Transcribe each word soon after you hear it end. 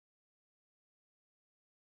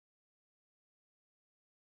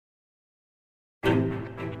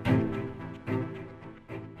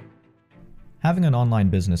Having an online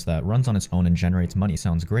business that runs on its own and generates money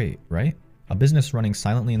sounds great, right? A business running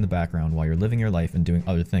silently in the background while you're living your life and doing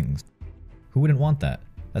other things. Who wouldn't want that?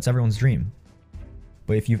 That's everyone's dream.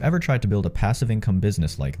 But if you've ever tried to build a passive income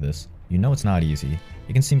business like this, you know it's not easy.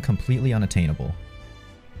 It can seem completely unattainable.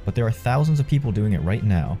 But there are thousands of people doing it right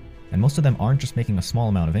now, and most of them aren't just making a small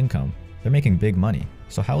amount of income, they're making big money.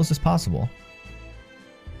 So how is this possible?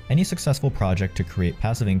 Any successful project to create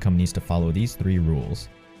passive income needs to follow these 3 rules.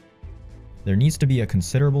 There needs to be a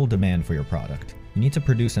considerable demand for your product. You need to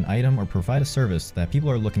produce an item or provide a service that people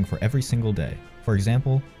are looking for every single day. For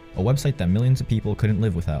example, a website that millions of people couldn't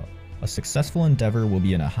live without. A successful endeavor will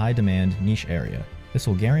be in a high-demand niche area. This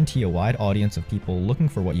will guarantee a wide audience of people looking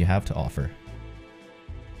for what you have to offer.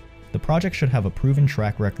 The project should have a proven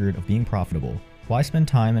track record of being profitable. Why spend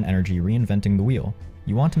time and energy reinventing the wheel?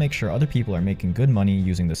 You want to make sure other people are making good money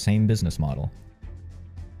using the same business model.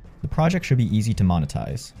 The project should be easy to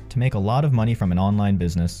monetize. To make a lot of money from an online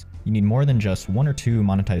business, you need more than just 1 or 2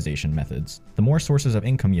 monetization methods. The more sources of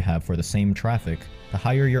income you have for the same traffic, the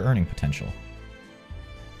higher your earning potential.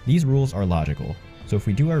 These rules are logical, so if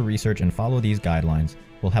we do our research and follow these guidelines,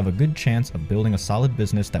 we'll have a good chance of building a solid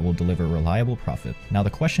business that will deliver reliable profit. Now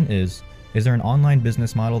the question is there an online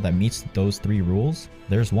business model that meets those 3 rules?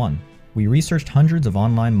 There's one. We researched hundreds of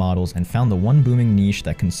online models and found the one booming niche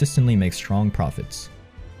that consistently makes strong profits.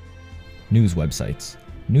 News websites.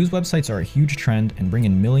 News websites are a huge trend and bring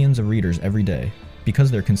in millions of readers every day. Because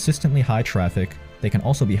they're consistently high traffic, they can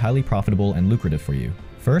also be highly profitable and lucrative for you.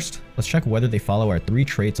 First, let's check whether they follow our 3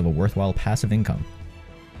 traits of a worthwhile passive income.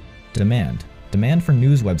 Demand. Demand for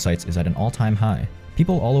news websites is at an all-time high.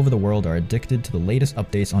 People all over the world are addicted to the latest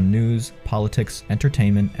updates on news, politics,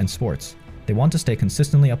 entertainment, and sports. They want to stay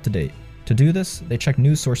consistently up to date. To do this, they check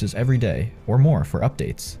news sources every day, or more, for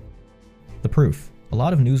updates. The proof. A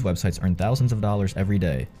lot of news websites earn thousands of dollars every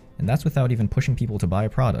day, and that's without even pushing people to buy a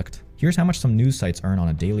product. Here's how much some news sites earn on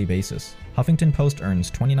a daily basis. Huffington Post earns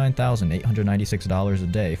 $29,896 a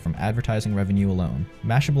day from advertising revenue alone.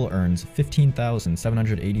 Mashable earns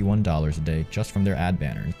 $15,781 a day just from their ad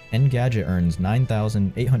banners. Engadget earns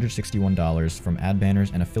 $9,861 from ad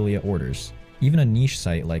banners and affiliate orders. Even a niche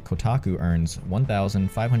site like Kotaku earns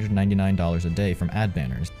 $1,599 a day from ad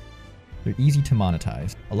banners. They're easy to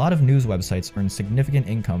monetize. A lot of news websites earn significant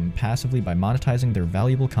income passively by monetizing their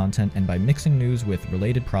valuable content and by mixing news with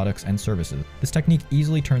related products and services. This technique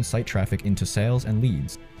easily turns site traffic into sales and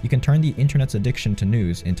leads. You can turn the internet's addiction to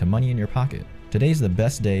news into money in your pocket. Today's the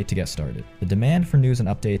best day to get started. The demand for news and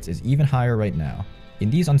updates is even higher right now.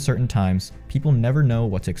 In these uncertain times, people never know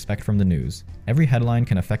what to expect from the news. Every headline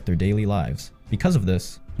can affect their daily lives. Because of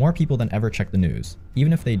this, more people than ever check the news.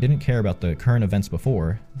 Even if they didn't care about the current events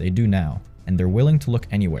before, they do now. And they're willing to look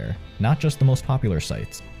anywhere, not just the most popular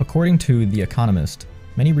sites. According to The Economist,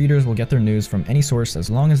 many readers will get their news from any source as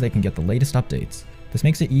long as they can get the latest updates. This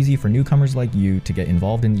makes it easy for newcomers like you to get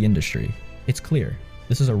involved in the industry. It's clear,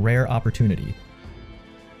 this is a rare opportunity.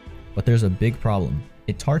 But there's a big problem.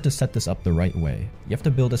 It's hard to set this up the right way. You have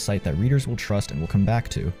to build a site that readers will trust and will come back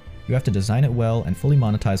to. You have to design it well and fully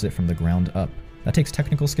monetize it from the ground up. That takes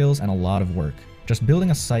technical skills and a lot of work. Just building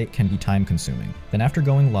a site can be time consuming. Then after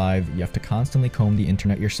going live, you have to constantly comb the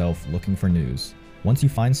internet yourself looking for news. Once you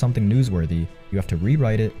find something newsworthy, you have to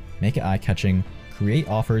rewrite it, make it eye-catching, create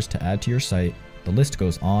offers to add to your site. The list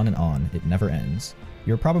goes on and on, it never ends.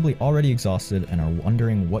 You're probably already exhausted and are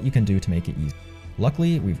wondering what you can do to make it easy.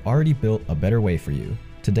 Luckily, we've already built a better way for you.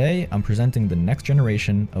 Today, I'm presenting the next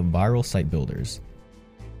generation of viral site builders.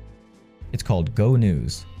 It's called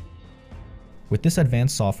GoNews. With this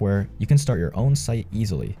advanced software, you can start your own site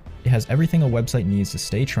easily. It has everything a website needs to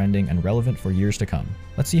stay trending and relevant for years to come.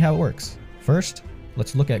 Let's see how it works. First,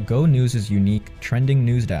 let's look at GoNews' unique trending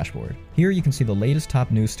news dashboard. Here you can see the latest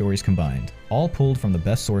top news stories combined, all pulled from the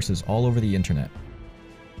best sources all over the internet.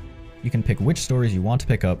 You can pick which stories you want to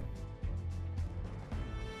pick up,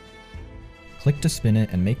 click to spin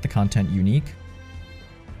it and make the content unique,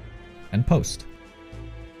 and post.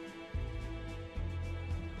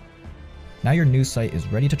 Now your news site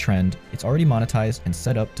is ready to trend, it's already monetized and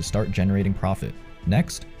set up to start generating profit.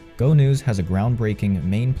 Next, GoNews has a groundbreaking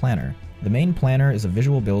main planner. The main planner is a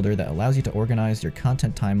visual builder that allows you to organize your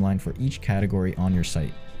content timeline for each category on your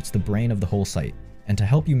site. It's the brain of the whole site. And to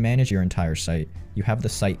help you manage your entire site, you have the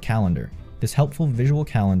site calendar. This helpful visual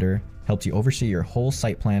calendar helps you oversee your whole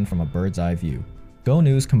site plan from a bird's eye view.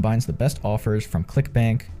 GoNews combines the best offers from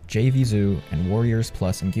ClickBank, JVZoo, and Warriors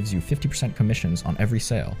Plus and gives you 50% commissions on every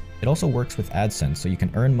sale. It also works with AdSense so you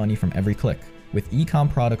can earn money from every click. With e-com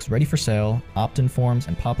products ready for sale, opt-in forms,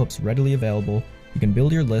 and pop-ups readily available, You can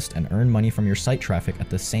build your list and earn money from your site traffic at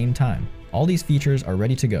the same time. All these features are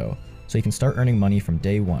ready to go, so you can start earning money from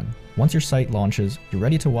day one. Once your site launches, you're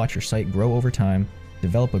ready to watch your site grow over time,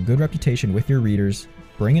 develop a good reputation with your readers,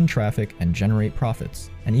 bring in traffic, and generate profits.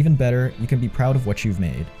 And even better, you can be proud of what you've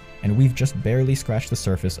made. And we've just barely scratched the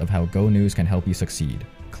surface of how GoNews can help you succeed.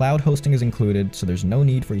 Cloud hosting is included, so there's no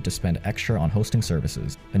need for you to spend extra on hosting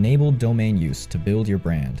services. Enable domain use to build your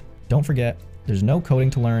brand. Don't forget, there's no coding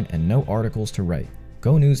to learn and no articles to write.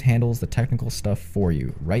 GoNews handles the technical stuff for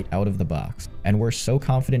you right out of the box. And we're so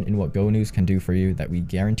confident in what GoNews can do for you that we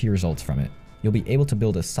guarantee results from it. You'll be able to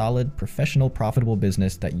build a solid, professional, profitable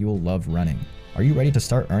business that you will love running. Are you ready to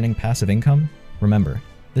start earning passive income? Remember,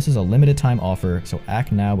 this is a limited time offer, so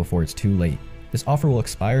act now before it's too late. This offer will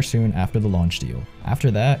expire soon after the launch deal. After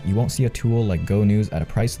that, you won't see a tool like GoNews at a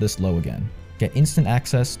price this low again. Get instant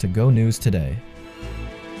access to GoNews today.